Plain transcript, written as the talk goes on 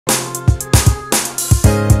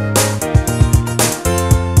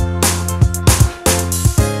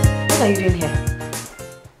you doing here?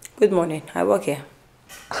 Good morning. I work here.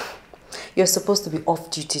 You're supposed to be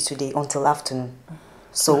off duty today until afternoon.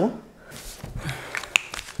 So?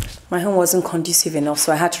 My home wasn't conducive enough,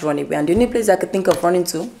 so I had to run away. And the only place I could think of running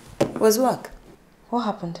to was work. What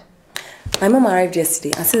happened? My mom arrived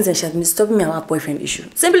yesterday, and since then she has been stopping me about boyfriend issue.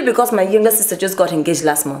 Simply because my younger sister just got engaged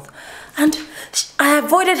last month. And I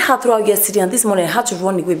avoided her throughout yesterday, and this morning I had to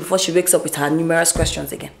run away before she wakes up with her numerous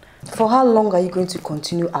questions again. For how long are you going to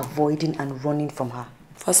continue avoiding and running from her?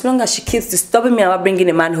 For as long as she keeps disturbing me about bringing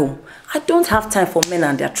a man home. I don't have time for men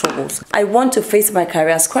and their troubles. I want to face my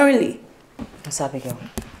career squarely. Miss Abigail,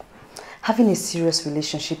 having a serious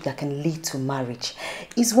relationship that can lead to marriage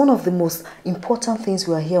is one of the most important things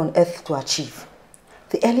we are here on earth to achieve.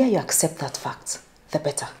 The earlier you accept that fact, the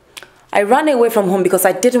better. I ran away from home because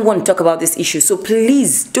I didn't want to talk about this issue, so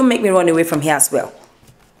please don't make me run away from here as well.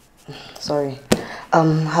 Sorry.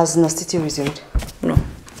 Has Nastiti resumed? No.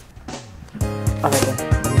 Alright then,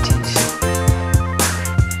 let me change.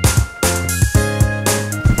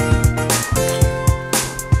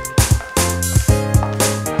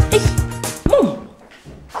 Hey, Mom!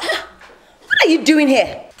 What are you doing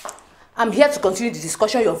here? I'm here to continue the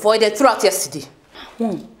discussion you avoided throughout yesterday.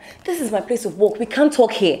 Mom, this is my place of work. We can't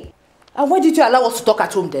talk here. And why did you allow us to talk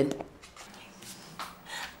at home then?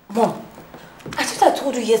 Mom, I thought I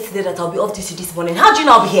told you yesterday that I'll be off duty this morning. How do you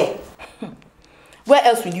know I'll be here? Where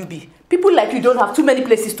else will you be? People like you don't have too many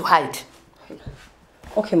places to hide.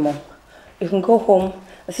 Okay, Mom. You can go home.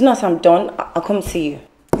 As soon as I'm done, I'll come see you.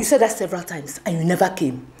 You said that several times and you never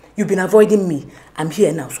came. You've been avoiding me. I'm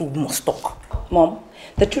here now, so we must talk. Mom,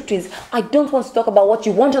 the truth is, I don't want to talk about what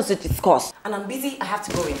you want us to discuss. And I'm busy. I have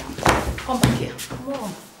to go in now. Come back here.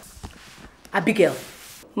 Mom. Abigail.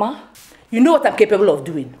 Ma? You know what I'm capable of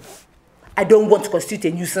doing. I don't want to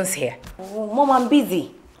constitute a nuisance here. Oh, Mom, I'm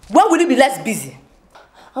busy. When will you be less busy?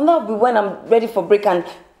 And that'll be when I'm ready for break, and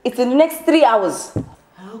it's in the next 3 hours.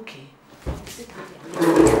 Okay.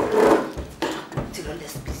 Till you're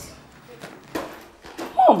less busy.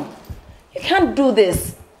 Mom, you can't do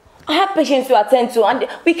this. I have patients to attend to, and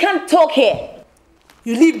we can't talk here.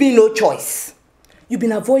 You leave me no choice. You've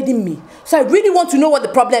been avoiding me, so I really want to know what the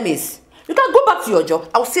problem is. You can go back to your job.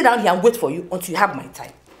 I'll sit down here and wait for you until you have my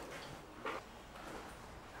time.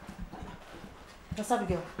 Miss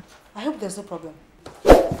Abigail, I hope there's no problem.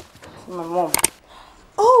 My mom.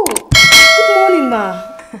 Oh, good morning,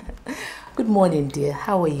 Ma. Good morning, dear.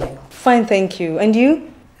 How are you? Fine, thank you. And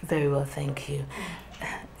you? Very well, thank you.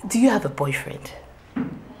 Do you have a boyfriend?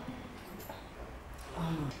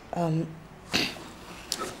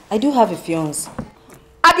 I do have a fiance.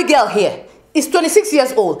 Abigail here is 26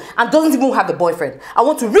 years old and doesn't even have a boyfriend. I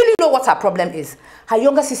want to really know what her problem is. Her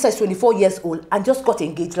younger sister is 24 years old and just got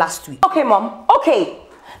engaged last week. Okay, Mom. Okay.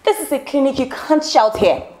 This is a clinic. You can't shout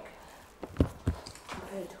here.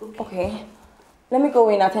 Okay. Let me go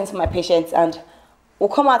in and attend to my patients, and we'll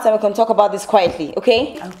come out and we can talk about this quietly,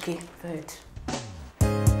 okay? Okay, good.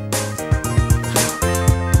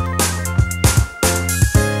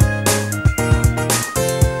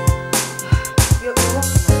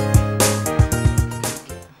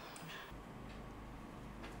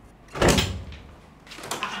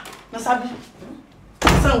 Nasabi,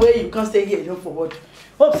 somewhere you can't stay here, you don't forward.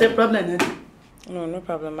 What's the problem? No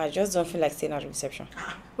problem. I just don't feel like staying at the reception.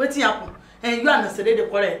 What's happened? And you understand the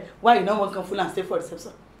quarrel. Why you don't want to come full and stay for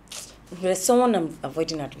reception? There's someone I'm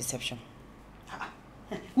avoiding at the reception.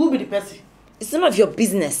 Who will be the person? It's none of your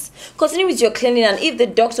business. Continue with your cleaning, and if the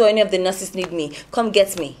doctor or any of the nurses need me, come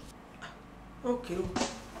get me. Okay.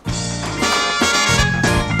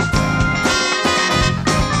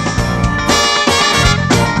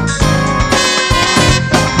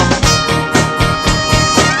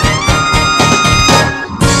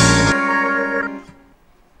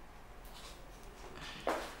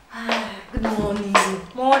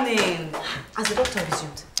 Morning. Has the doctor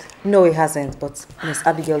resumed? No, he hasn't, but Miss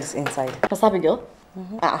Abigail is inside. Miss Abigail?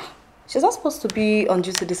 She's not supposed to be on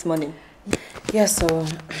duty this morning. Yeah, so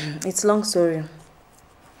it's a long story.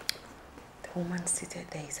 The woman seated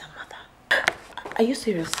there is her mother. Are you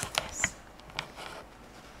serious? Yes.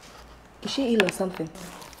 Is she ill or something?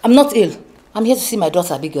 I'm not ill. I'm here to see my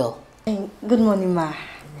daughter, Abigail. Good morning, Ma.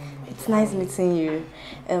 It's nice meeting you.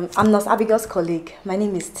 I'm Nurse Abigail's colleague. My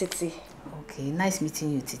name is Titi. Okay, nice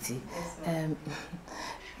meeting you, Titi.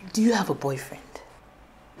 Do you have a boyfriend?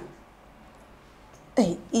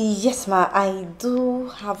 Yes, Ma. I do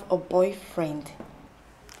have a boyfriend.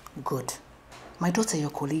 Good. My daughter, your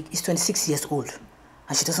colleague, is 26 years old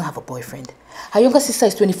and she doesn't have a boyfriend. Her younger sister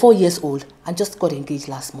is 24 years old and just got engaged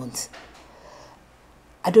last month.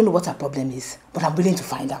 I don't know what her problem is, but I'm willing to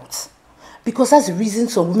find out. Because that's the reason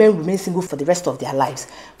some women remain single for the rest of their lives,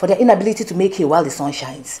 for their inability to make hay while the sun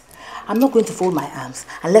shines. I'm not going to fold my arms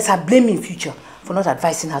and let her blame me in future for not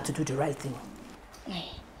advising her to do the right thing.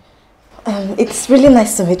 It's really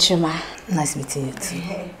nice to meet you, ma. Nice meeting you too.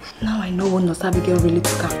 Now I know what Nurse Abigail really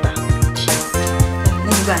took after. Cheers. Let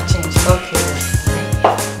me go and change.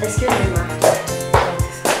 Okay. Excuse me, ma.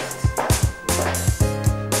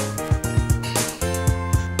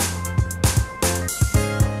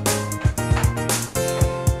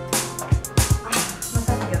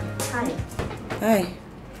 Hi.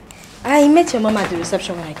 I met your mom at the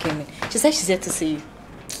reception when I came in. She said she's here to see you.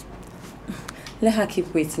 Let her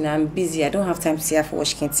keep waiting. I'm busy. I don't have time to see her for what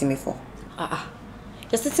she can't see me for.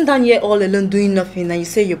 You're sitting down here all alone doing nothing and you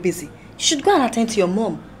say you're busy. You should go and attend to your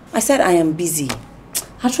mom. I said I am busy.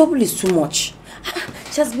 Her trouble is too much.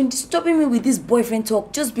 She has been disturbing me with this boyfriend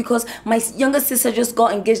talk just because my younger sister just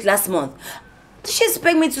got engaged last month. Does she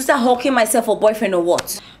expect me to start hawking myself for boyfriend or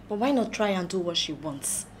what? But why not try and do what she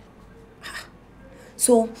wants?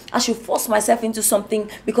 So I should force myself into something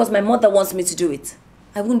because my mother wants me to do it.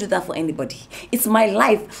 I won't do that for anybody. It's my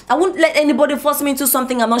life. I won't let anybody force me into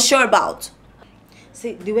something I'm not sure about.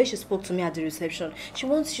 See, the way she spoke to me at the reception, she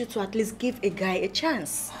wants you to at least give a guy a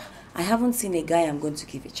chance. I haven't seen a guy I'm going to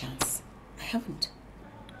give a chance. I haven't.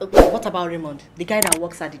 Okay, what about Raymond, the guy that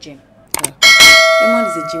works at the gym? Raymond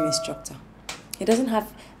is a gym instructor. He doesn't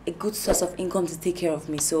have a good source of income to take care of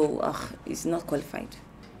me, so he's not qualified.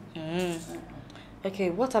 Okay,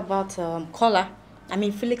 what about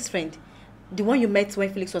Felix's friend? The one you met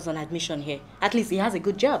when Felix was on admission here. At least he has a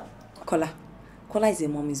good job. Kola is a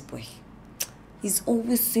mommy's boy. He's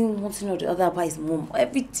always saying one thing or the other about his mom.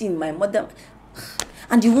 Everything, my mother.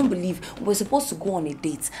 And you won't believe, we were supposed to go on a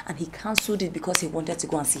date and he cancelled it because he wanted to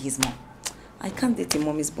go and see his mom. I can't date a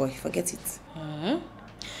mommy's boy, forget it.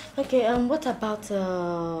 Okay, what about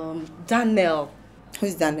Daniel?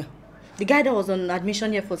 Who's Daniel? The guy that was on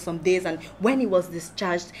admission here for some days, and when he was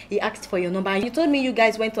discharged, he asked for your number. And you told me you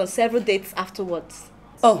guys went on several dates afterwards.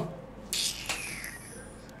 Oh,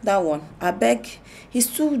 that one. I beg. He's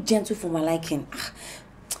too gentle for my liking.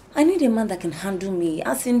 I need a man that can handle me.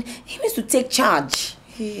 As in, he needs to take charge.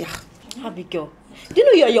 Abigail, do you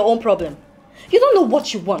know you're your own problem? You don't know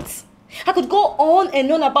what you want. I could go on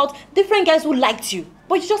and on about different guys who liked you,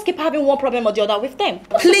 but you just keep having one problem or the other with them.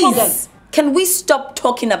 Please, can we stop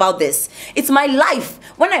talking about this? It's my life.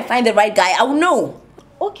 When I find the right guy, I will know.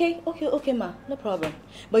 Okay, ma. No problem.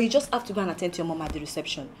 But you just have to go and attend to your mom at the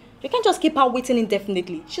reception. You can't just keep her waiting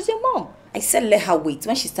indefinitely. She's your mom. I said let her wait.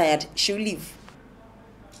 When she's tired, she'll leave.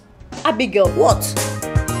 Abigail. What?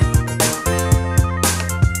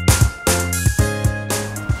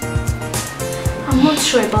 I'm not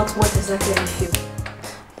sure about what exactly I feel.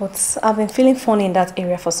 But I've been feeling funny in that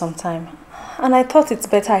area for some time. And I thought it's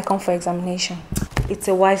better I come for examination. It's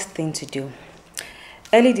a wise thing to do.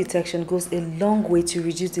 Early detection goes a long way to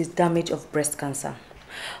reduce the damage of breast cancer.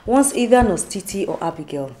 Once either Nurse Titi or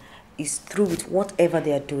Abigail is through with whatever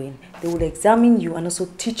they are doing, they will examine you and also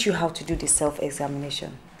teach you how to do the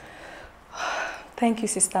self-examination. Thank you,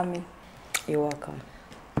 Sister Min. You're welcome.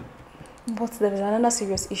 But there is another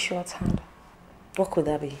serious issue at hand. What could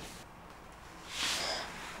that be?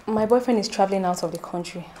 My boyfriend is traveling out of the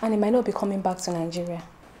country and he might not be coming back to Nigeria.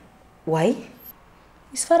 Why?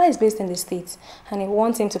 His father is based in the States and he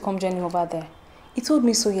wants him to come join him over there. He told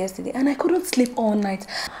me so yesterday and I couldn't sleep all night.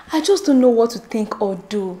 I just don't know what to think or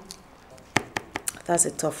do. That's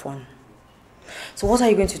a tough one. So what are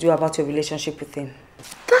you going to do about your relationship with him?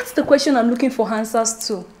 That's the question I'm looking for answers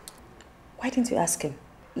to. Why didn't you ask him?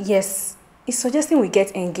 Yes, he's suggesting we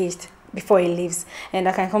get engaged before he leaves and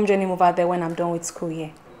I can come join him over there when I'm done with school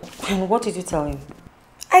here. And what did you tell him?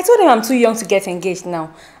 I told him I'm too young to get engaged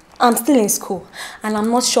now. I'm still in school and I'm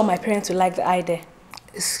not sure my parents will like the idea.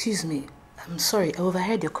 Excuse me, I'm sorry, I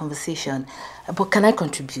overheard your conversation, but can I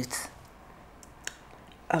contribute?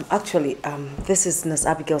 Actually, this is Nurse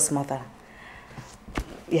Abigail's mother.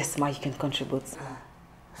 Yes, ma, you can contribute.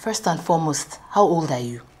 First and foremost, how old are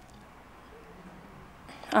you?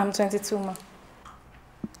 I'm 22, ma.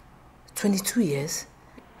 22 years?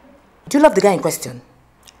 Do you love the guy in question?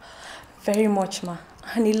 Very much, ma.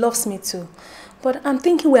 And he loves me too. But I'm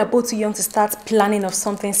thinking we are both too young to start planning of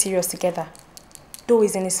something serious together. Though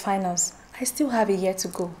he's in his finals, I still have a year to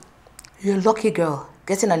go. You're a lucky girl,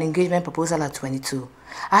 getting an engagement proposal at 22.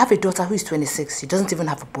 I have a daughter who is 26. She doesn't even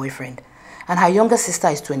have a boyfriend. And her younger sister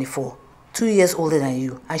is 24, 2 years older than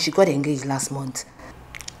you, and she got engaged last month.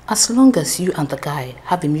 As long as you and the guy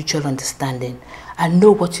have a mutual understanding and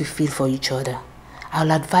know what you feel for each other,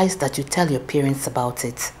 I'll advise that you tell your parents about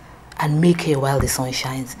it and make hay while the sun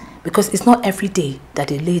shines. Because it's not every day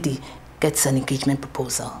that a lady gets an engagement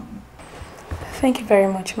proposal. Thank you very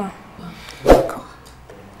much, ma. Welcome.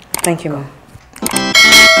 Thank you, ma.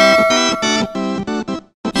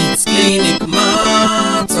 It's Clinic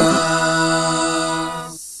Matters.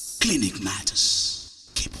 Clinic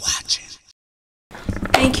Matters. Keep watching.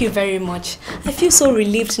 Thank you very much. I feel so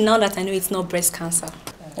relieved now that I know it's not breast cancer.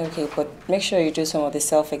 Okay, but make sure you do some of the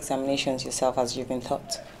self-examinations yourself as you've been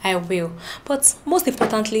taught. I will. But most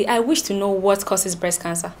importantly, I wish to know what causes breast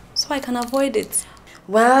cancer so I can avoid it.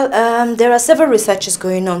 Well, there are several researches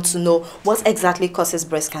going on to know what exactly causes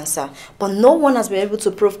breast cancer, but no one has been able to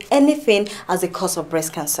prove anything as a cause of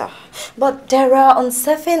breast cancer. But there are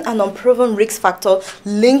uncertain and unproven risk factors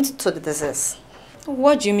linked to the disease.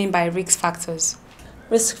 What do you mean by risk factors?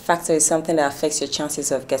 Risk factor is something that affects your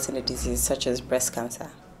chances of getting a disease such as breast cancer.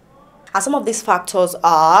 And some of these factors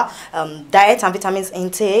are diet and vitamins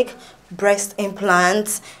intake, breast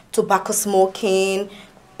implants, tobacco smoking,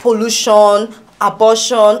 pollution,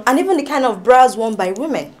 abortion, and even the kind of bras worn by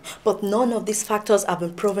women. But none of these factors have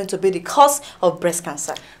been proven to be the cause of breast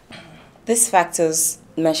cancer. These factors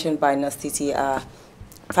mentioned by Nurse Titi are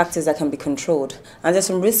factors that can be controlled, and there's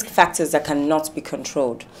some risk factors that cannot be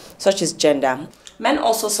controlled, such as gender. Men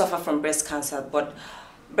also suffer from breast cancer, but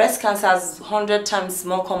breast cancer is 100 times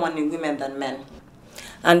more common in women than men.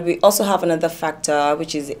 And we also have another factor,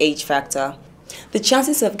 which is the age factor. The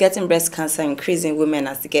chances of getting breast cancer increase in women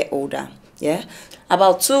as they get older. Yeah,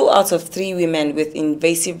 about 2 out of 3 women with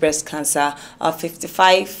invasive breast cancer are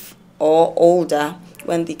 55 or older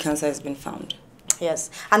when the cancer has been found. Yes,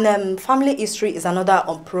 and family history is another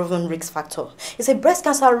unproven risk factor. You say breast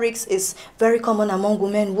cancer risk is very common among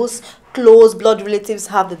women whose close blood relatives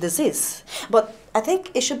have the disease. But I think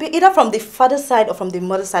it should be either from the father's side or from the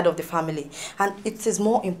mother's side of the family. And it is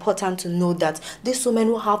more important to know that these women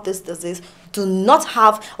who have this disease do not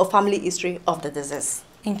have a family history of the disease.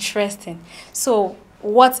 Interesting. So,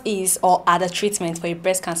 what is or are the treatments for a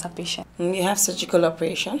breast cancer patient? You have surgical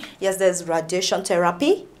operation. Yes, there's radiation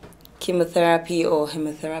therapy, chemotherapy or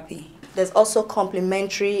hemotherapy. There's also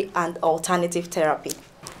complementary and alternative therapy.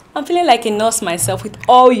 I'm feeling like a nurse myself with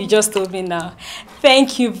all you just told me now.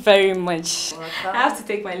 Thank you very much. Welcome. I have to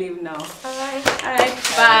take my leave now. Alright. Alright,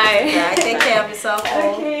 bye. Yeah, take care of yourself.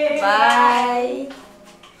 Okay. Bye.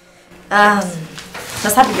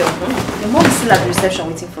 Miss Abigail, your mom is still at the reception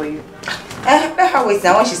waiting for you. Let her wait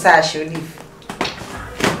now when she said I should leave.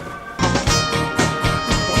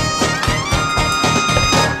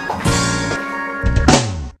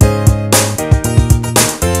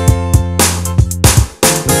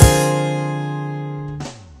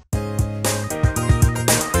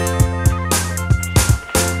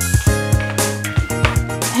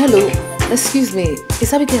 Hello, excuse me.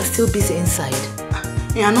 Is Abigail still busy inside?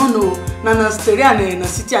 I don't know. Nana Steria and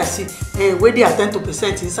City I see where they are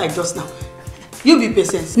 10% inside just now. You be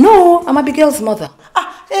patient. No, I'm Abigail's mother.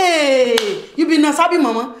 Hey, you be Nasabi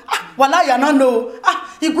mama. Wala ya no know.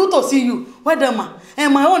 It's good to see you. Where them ma?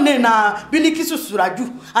 My own name na Bilikisu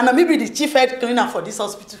Suraju, and I may be the chief head cleaner for this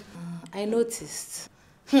hospital. I noticed.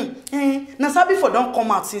 Nasabi for don't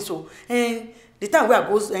come out since so. The time where I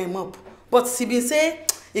goes up, but she been say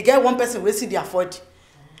you get one person we see the afford.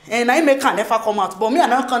 And I can never come out, but me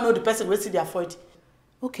and I can't know the person we see the afford.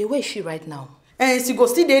 Okay, where is she right now? And she go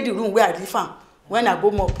still there the room where I live when I go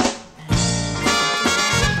up.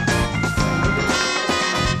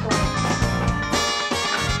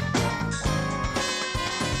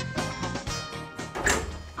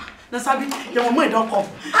 Nasabi, your mama don't come.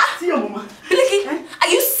 See your mama. Biliki, are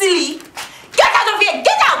you silly? Get out of here!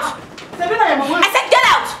 Get out! I said get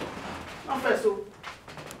out!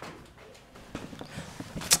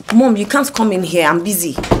 Mom, you can't come in here. I'm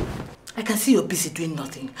busy. I can see you're busy doing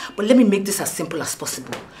nothing, but let me make this as simple as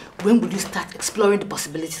possible. When will you start exploring the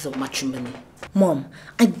possibilities of matrimony? Mom,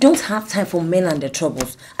 I don't have time for men and their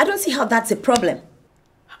troubles. I don't see how that's a problem.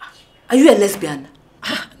 Are you a lesbian?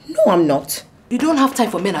 No, I'm not. You don't have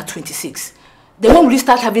time for men at 26. Then when will you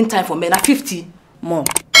start having time for men at 50? Mom,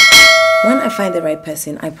 when I find the right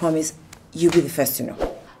person, I promise you'll be the first to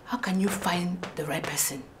know. How can you find the right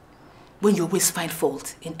person when you always find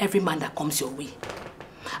fault in every man that comes your way?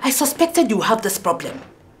 I suspected you have this problem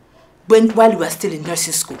while you were still in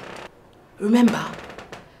nursing school. Remember,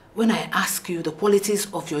 when I asked you the qualities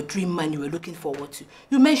of your dream man you were looking forward to,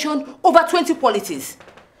 you mentioned over 20 qualities.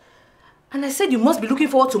 And I said you must be looking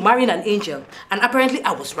forward to marrying an angel, and apparently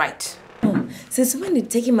I was right. Mom, since when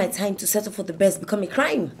did taking my time to settle for the best become a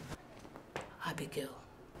crime? Abigail,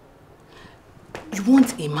 you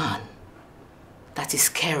want a man that is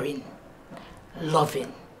caring,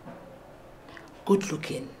 loving,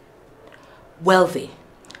 good-looking, wealthy,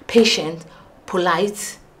 patient,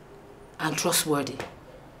 polite, and trustworthy,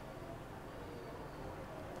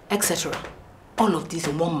 etc. All of these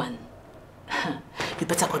in one man. You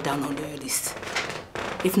better cut down on your list.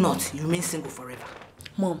 If not, you remain single forever.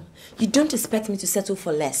 Mom, you don't expect me to settle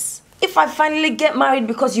for less. If I finally get married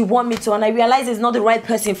because you want me to and I realize it's not the right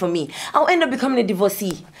person for me, I'll end up becoming a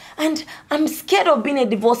divorcee. And I'm scared of being a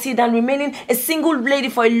divorcee than remaining a single lady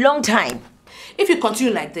for a long time. If you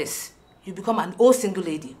continue like this, you become an old single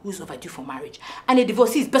lady who's overdue for marriage. And a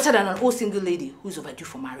divorcee is better than an old single lady who's overdue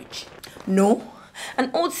for marriage. No.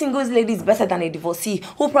 An old single lady is better than a divorcee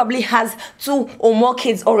who probably has 2 or more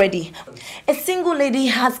kids already. A single lady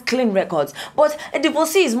has clean records, but a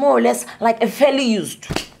divorcee is more or less like a fairly used.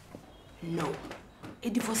 No. A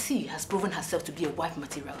divorcee has proven herself to be a wife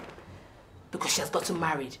material because she has gotten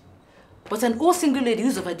married. But an old single lady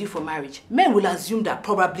who's overdue for marriage, men will assume that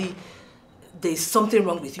probably there's something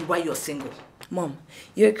wrong with you while you're single. Mom,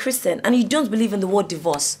 you're a Christian and you don't believe in the word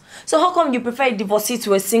divorce. So how come you prefer a divorcee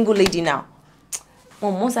to a single lady now?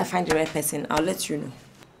 Mom, once I find the right person, I'll let you know.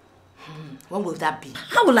 When will that be?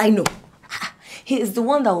 How will I know? He is the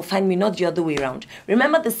one that will find me, not the other way around.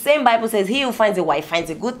 Remember, the same Bible says he who finds a wife finds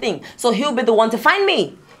a good thing. So he'll be the one to find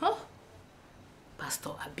me. Huh? Pastor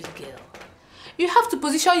Abigail, you have to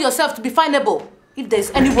position yourself to be findable, if there's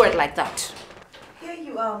any word like that. Here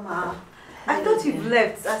you are, Ma. I thought you've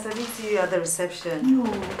left as I didn't see you at the reception.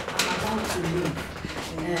 No, I'm about to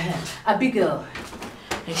leave. Abigail,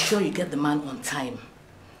 ensure you get the man on time.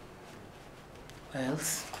 Or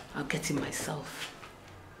else, I'll get him myself.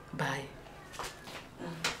 Bye.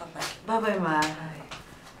 Bye. Bye-bye, Ma.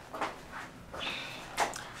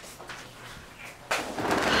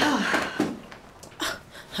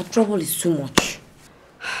 Her trouble is too much.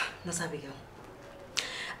 Nurse Abigail,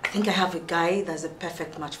 I think I have a guy that's a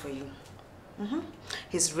perfect match for you.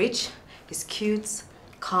 He's rich, he's cute,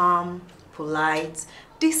 calm, polite,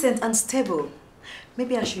 decent and stable.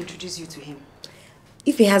 Maybe I should introduce you to him.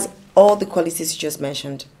 If he has all the qualities you just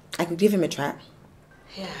mentioned, I could give him a try.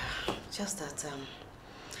 Yeah, just that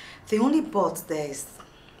the only but there is,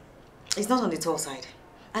 it's not on the tall side.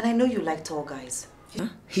 And I know you like tall guys. Huh?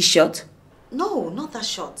 He's short? No, not that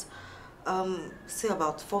short. Say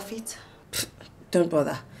about 4 feet. Pfft, don't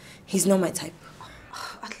bother. He's not my type.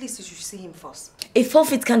 At least you should see him first. A 4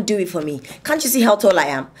 feet can't do it for me. Can't you see how tall I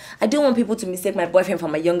am? I don't want people to mistake my boyfriend for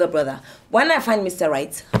my younger brother. When I find Mr.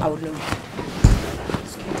 Right, I will know.